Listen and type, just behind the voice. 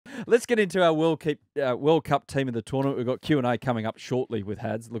Let's get into our World Cup team of the tournament. We've got Q&A coming up shortly with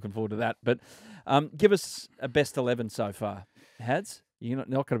Hads. Looking forward to that. But give us a best 11 so far. Hads, you're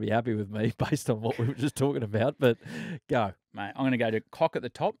not going to be happy with me based on what we were just talking about, but go. Mate, I'm going to go to Cock at the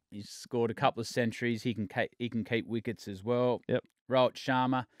top. He's scored a couple of centuries. He can keep wickets as well. Yep. Rohit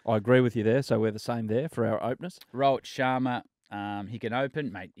Sharma. I agree with you there, so we're the same there for our openers. Rohit Sharma, he can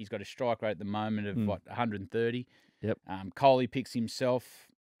open. Mate, he's got a strike rate at the moment of, 130. Yep. Kohli picks himself.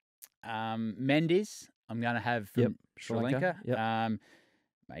 Mendes, I'm going to have from Sri Lanka. Yep.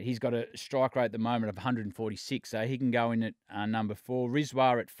 Mate, he's got a strike rate at the moment of 146, so he can go in at number 4.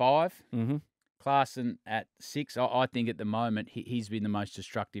 Rizwar at 5. Mm-hmm. Klaasen at 6. I think at the moment he's been the most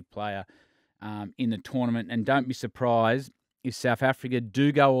destructive player in the tournament. And don't be surprised if South Africa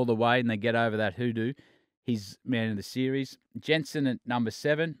do go all the way and they get over that hoodoo. He's man of the series. Jensen at number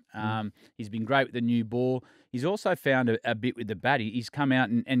 7. He's been great with the new ball. He's also found a bit with the bat. He's come out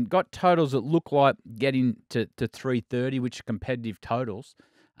and got totals that look like getting to 330, which are competitive totals.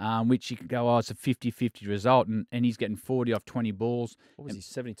 Which you can go, it's a 50-50 result, and he's getting 40 off 20 balls. What was he,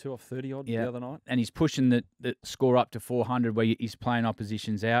 72 off 30 odd the other night? And he's pushing the score up to 400 where he's playing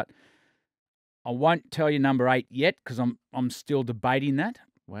oppositions out. I won't tell you number 8 yet because I'm still debating that.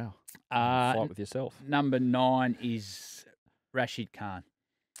 Wow. Fight with yourself. Number 9 is Rashid Khan.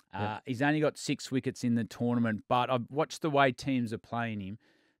 He's only got 6 wickets in the tournament, but I've watched the way teams are playing him.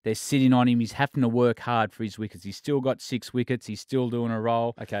 They're sitting on him. He's having to work hard for his wickets. He's still got 6 wickets. He's still doing a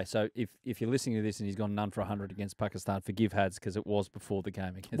roll. Okay, so if you're listening to this and he's gone none for 100 against Pakistan, forgive Hads because it was before the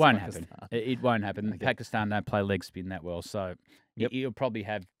game against Pakistan. It won't happen. Okay. Pakistan don't play leg spin that well, so he'll probably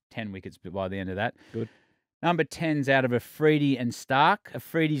have 10 wickets by the end of that. Good. Number 10's out of Afridi and Stark.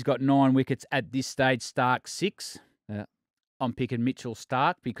 Afridi's got 9 wickets at this stage. Stark 6. Yeah. I'm picking Mitchell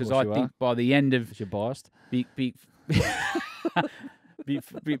Stark because I think by the end of... You're biased.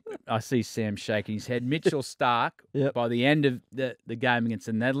 I see Sam shaking his head. Mitchell Stark, by the end of the game against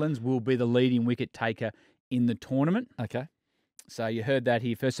the Netherlands, will be the leading wicket taker in the tournament. Okay. So you heard that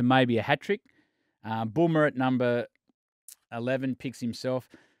here first, and maybe a hat-trick. Boomer at number 11 picks himself.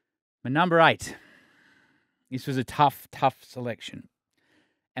 But number 8, this was a tough selection.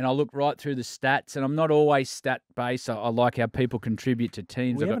 And I looked right through the stats, and I'm not always stat-based. I like how people contribute to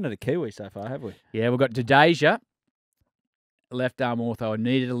teams. We haven't had a Kiwi so far, have we? Yeah, we've got Jadeja. Left-arm ortho. I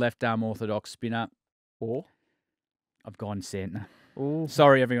needed a left-arm orthodox spinner. Or? I've gone Santner. Ooh.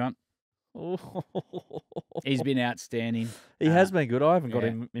 Sorry, everyone. Ooh. He's been outstanding. He has been good. I haven't got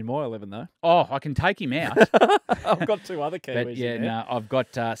him in my 11, though. Oh, I can take him out. I've got 2 other Kiwis but yeah, no, I've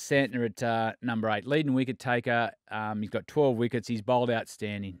got Santner at number 8. Leading wicket taker. He's got 12 wickets. He's bowled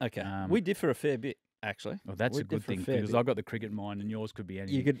outstanding. Okay. We differ a fair bit, actually. Well, that's a good thing because I've got the cricket mind and yours could be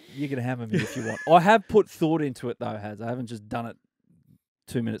anything. You could hammer me if you want. I have put thought into it, though, Haz. I haven't just done it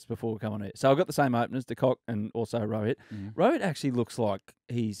 2 minutes before we come on here. So I've got the same openers, De Kock and also Rohit. Rohit actually looks like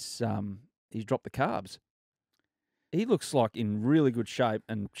he's dropped the carbs. He looks like in really good shape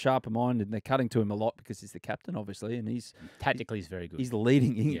and sharper mind, and they're cutting to him a lot because he's the captain, obviously, and tactically he's very good. He's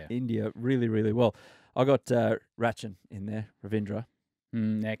leading India really, really well. I got Rachin in there, Ravindra.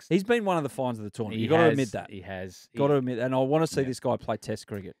 Next. He's been one of the finds of the tournament. You've got to admit that. He has. Got to admit, and I want to see this guy play Test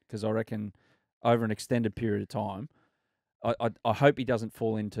cricket because I reckon over an extended period of time, I hope he doesn't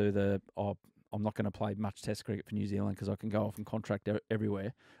fall into I'm not going to play much Test cricket for New Zealand because I can go off and contract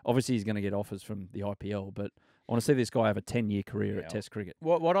everywhere. Obviously, he's going to get offers from the IPL, but I want to see this guy have a 10-year career at Test cricket.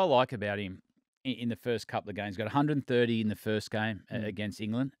 What I like about him in the first couple of games, got 130 in the first game against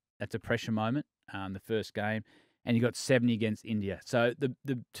England. That's a pressure moment, the first game. And he got 70 against India. So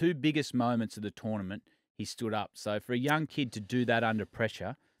the 2 biggest moments of the tournament, he stood up. So for a young kid to do that under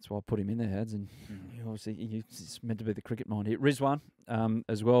pressure... That's why I put him in there, Hads. And obviously, it's meant to be the cricket mind here. Rizwan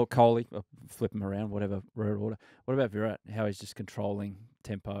as well. Kohli, I'll flip him around, whatever order. What about Virat? How he's just controlling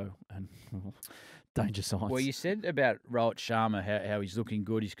tempo and danger signs. Well, you said about Rohit Sharma, how he's looking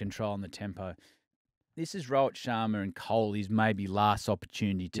good, he's controlling the tempo. This is Rohit Sharma and Kohli's maybe last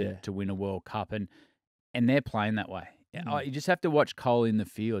opportunity to win a World Cup, and they're playing that way. You just have to watch Kohli in the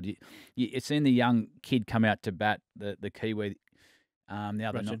field. You've seen the young kid come out to bat, the Kiwi, the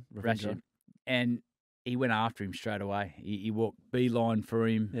other night, Rashid, and he went after him straight away. He walked beeline for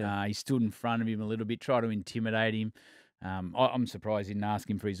him. Yeah. He stood in front of him a little bit, tried to intimidate him. I'm surprised he didn't ask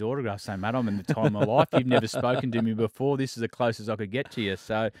him for his autograph. So, mate, I'm in the time of my life. You've never spoken to me before. This is the closest I could get to you.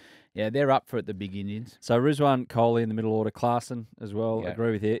 So, yeah, they're up for it, the big Indians. So, Rizwan, Kohli in the middle order, Klaasen as well. Yeah. I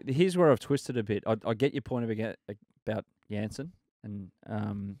agree with you. Here's where I've twisted a bit. I get your point about Jansen,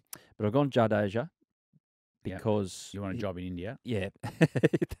 but I've gone Jadeja because... You want a job in India? Yeah,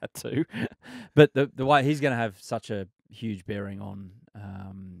 that too. But the way he's going to have such a huge bearing on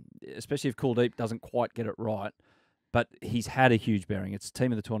especially if Kuldeep doesn't quite get it right. But he's had a huge bearing. It's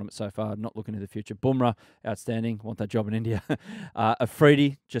team of the tournament so far, not looking to the future. Bumrah, outstanding. Want that job in India.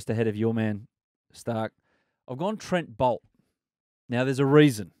 Afridi, just ahead of your man, Stark. I've gone Trent Bolt. Now, there's a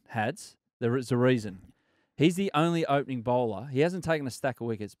reason, Hads. There is a reason. He's the only opening bowler. He hasn't taken a stack of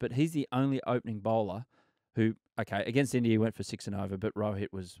wickets, but he's the only opening bowler who, okay, against India, he went for 6 and over, but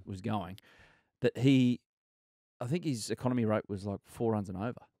Rohit was going. That I think his economy rate was like 4 runs and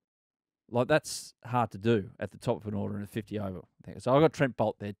over. Like, that's hard to do at the top of an order in a 50 over thing. So I got Trent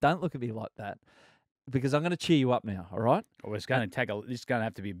Bolt there. Don't look at me like that, because I'm going to cheer you up now, all right? Well, it's going to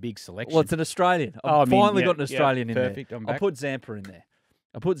have to be a big selection. Well, it's an Australian. I've finally got an Australian in there. I'll put Zampa in there.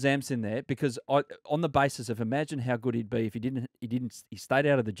 I put Zamps in there because on the basis of imagine how good he'd be if he stayed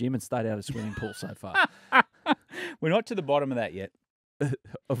out of the gym and stayed out of the swimming pool so far. We're not to the bottom of that yet.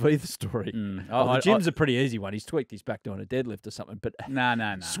 Of either story. The gym's a pretty easy one. He's tweaked his back doing a deadlift or something. But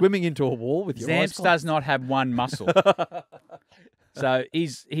no. Swimming into a wall with your eyes Zamps does not have one muscle. So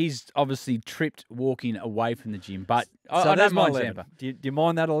he's obviously tripped walking away from the gym. But I don't mind Zampa. Do you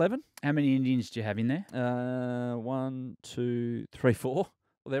mind that 11? How many Indians do you have in there? 1, 2, 3, 4.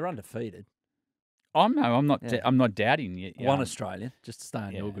 Well, they're undefeated. I'm not doubting you. One Australian, just to stay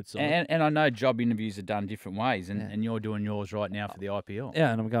on your good side. And I know job interviews are done different ways, and you're doing yours right now for the IPL.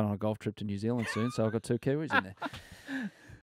 Yeah, and I'm going on a golf trip to New Zealand soon, so I've got 2 Kiwis in there.